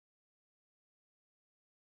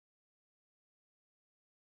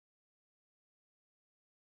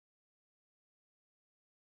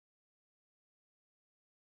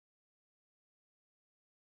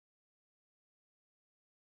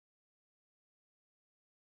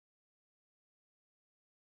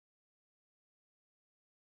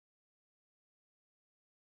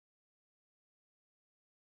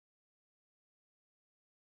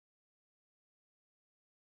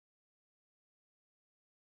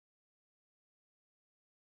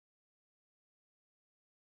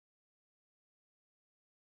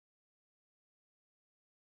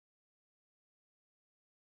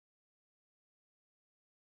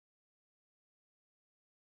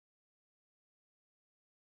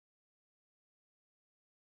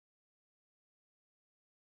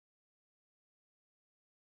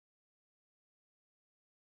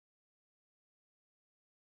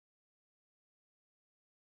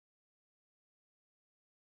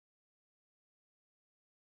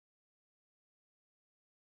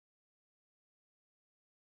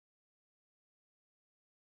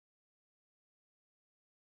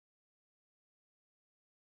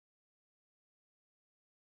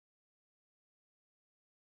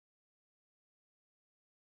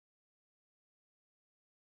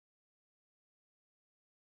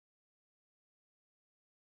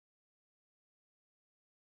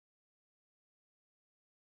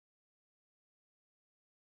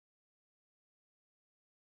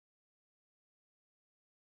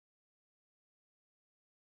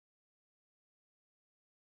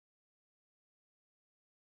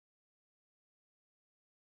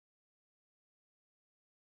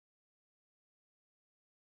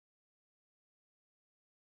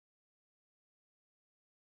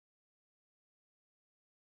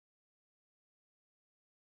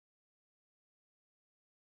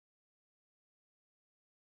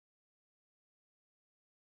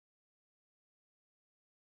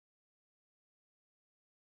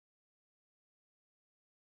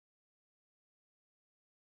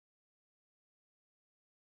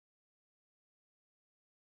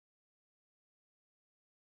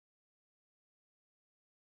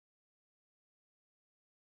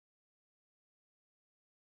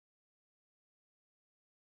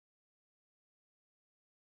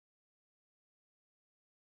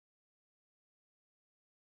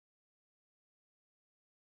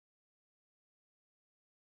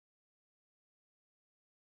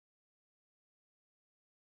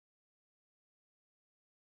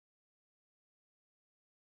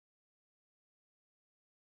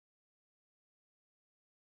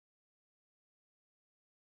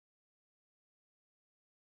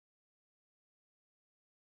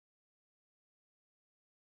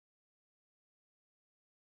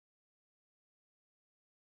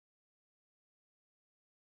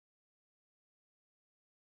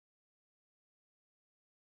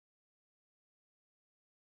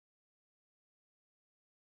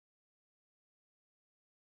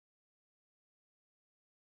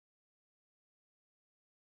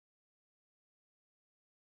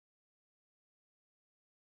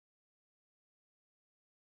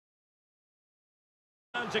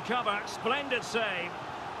To cover, splendid save.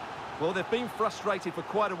 Well, they've been frustrated for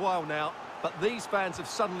quite a while now, but these fans have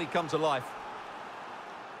suddenly come to life.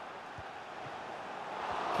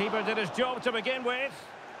 Keeper did his job to begin with.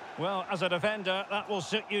 Well, as a defender, that will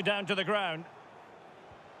sit you down to the ground.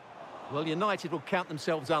 Well, United will count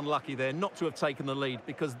themselves unlucky there not to have taken the lead,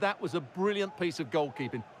 because that was a brilliant piece of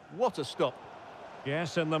goalkeeping. What a stop.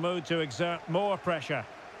 Yes, in the mood to exert more pressure.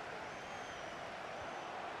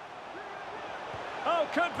 Oh,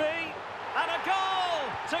 could be. And a goal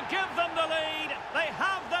to give them the lead. They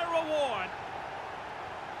have their reward.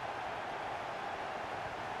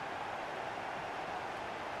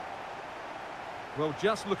 Well,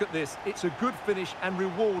 just look at this. It's a good finish and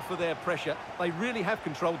reward for their pressure. They really have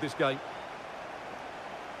controlled this game.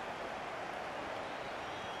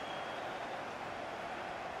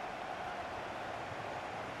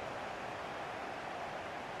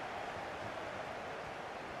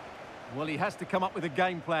 Well, he has to come up with a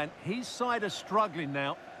game plan. His side are struggling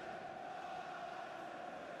now.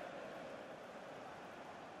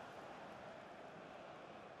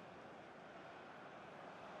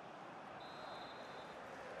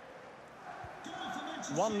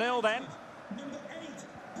 One 0 then. Number 8,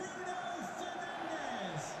 Bruno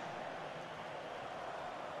Fernandes.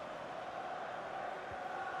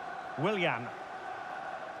 Willian.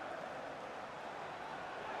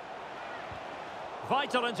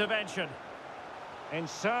 Vital intervention. In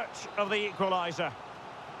search of the equaliser.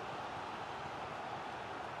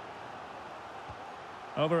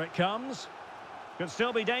 Over it comes. Could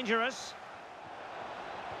still be dangerous.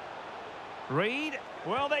 Reed.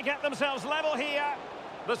 Will they get themselves level here?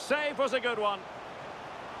 The save was a good one.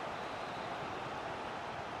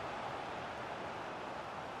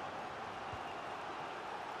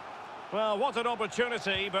 Well, what an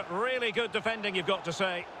opportunity, but really good defending, you've got to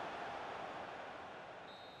say.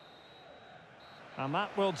 And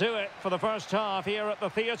that will do it for the first half here at the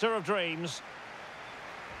Theatre of Dreams.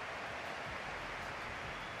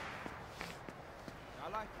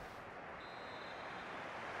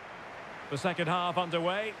 The second half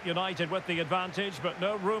underway, United with the advantage, but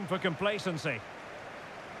no room for complacency.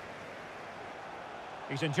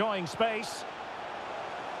 He's enjoying space.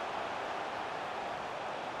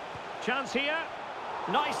 Chance here.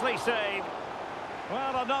 Nicely saved.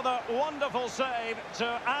 Well, another wonderful save to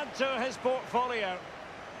add to his portfolio.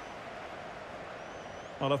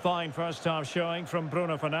 Well, a fine first half showing from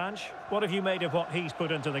Bruno Fernandes. What have you made of what he's put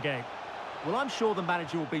into the game? Well, I'm sure the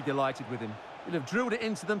manager will be delighted with him. He'll have drilled it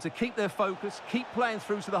into them to keep their focus, keep playing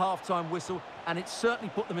through to the half-time whistle, and it's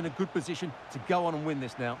certainly put them in a good position to go on and win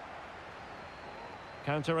this now.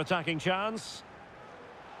 Counter-attacking chance.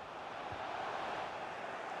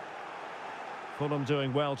 Fulham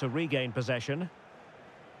doing well to regain possession.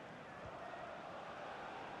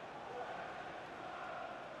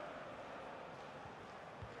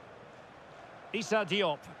 Issa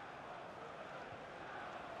Diop.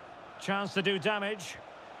 Chance to do damage.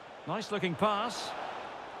 Nice looking pass.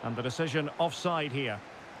 And the decision offside here.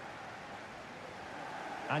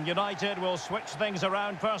 And United will switch things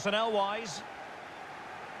around personnel-wise.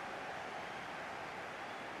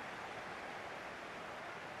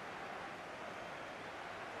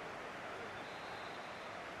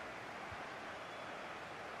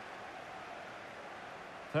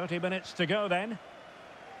 "30 minutes to go then.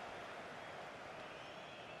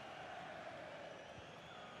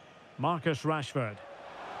 Marcus Rashford.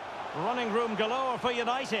 Running room galore for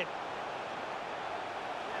United.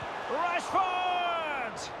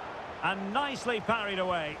 Rashford! And nicely parried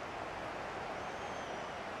away.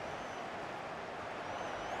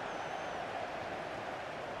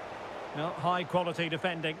 Well, high quality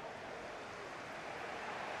defending.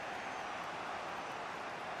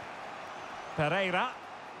 Pereira.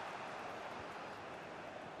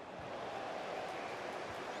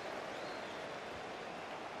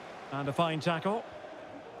 And a fine tackle.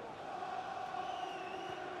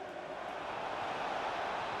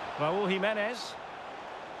 Raúl Jimenez.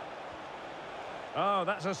 Oh,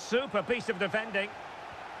 that's a super piece of defending.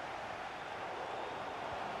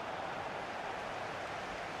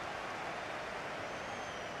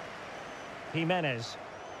 Jimenez.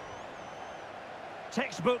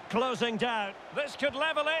 Textbook closing down. This could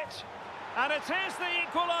level it. And it is the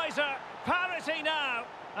equaliser. Parity now.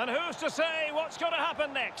 And who's to say what's going to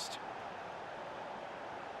happen next?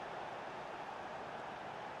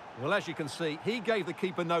 Well, as you can see, he gave the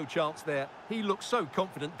keeper no chance there. He looked so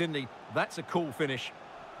confident, didn't he? That's a cool finish.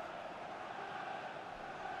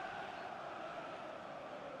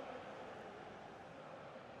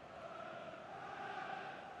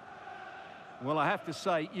 Well, I have to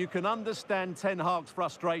say, you can understand Ten Hag's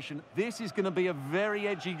frustration. This is going to be a very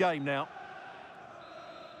edgy game now.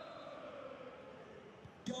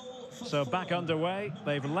 Goal for So back Fulham. underway.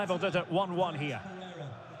 They've levelled it at 1-1 here. Pereira.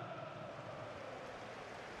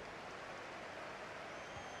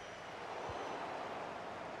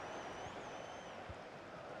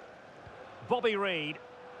 Bobby Reed.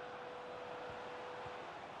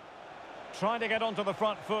 Trying to get onto the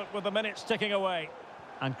front foot with the minutes ticking away.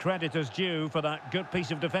 And credit is due for that good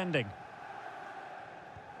piece of defending.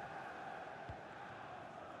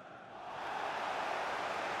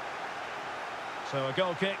 So a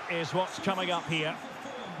goal kick is what's coming up here. For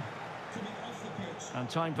Fulham. Coming off the pitch. And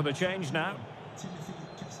time for the change now. Timothy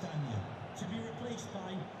Castagna. To be replaced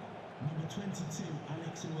by number 22,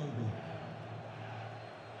 Alex Iwobi.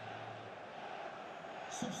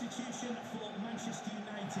 Substitution for Manchester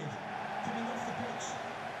United. Coming off the pitch,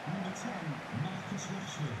 number 10, Marcus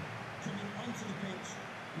Rashford. Coming onto the pitch,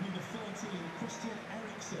 number 14, Christian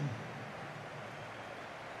Eriksen.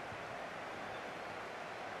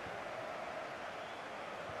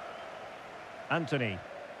 Anthony.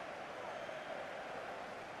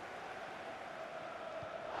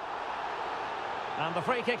 And the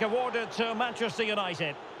free kick awarded to Manchester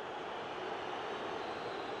United.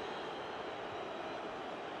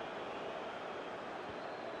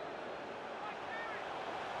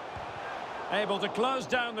 Able to close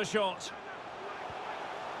down the shot.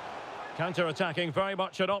 Counter-attacking, very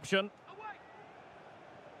much an option.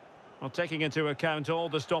 Well, taking into account all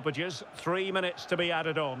the stoppages, 3 minutes to be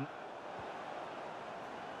added on.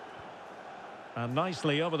 And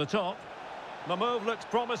nicely over the top. The move looks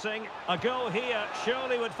promising. A goal here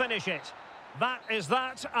surely would finish it. That is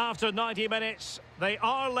that after 90 minutes. They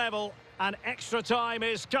are level and extra time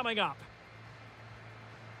is coming up.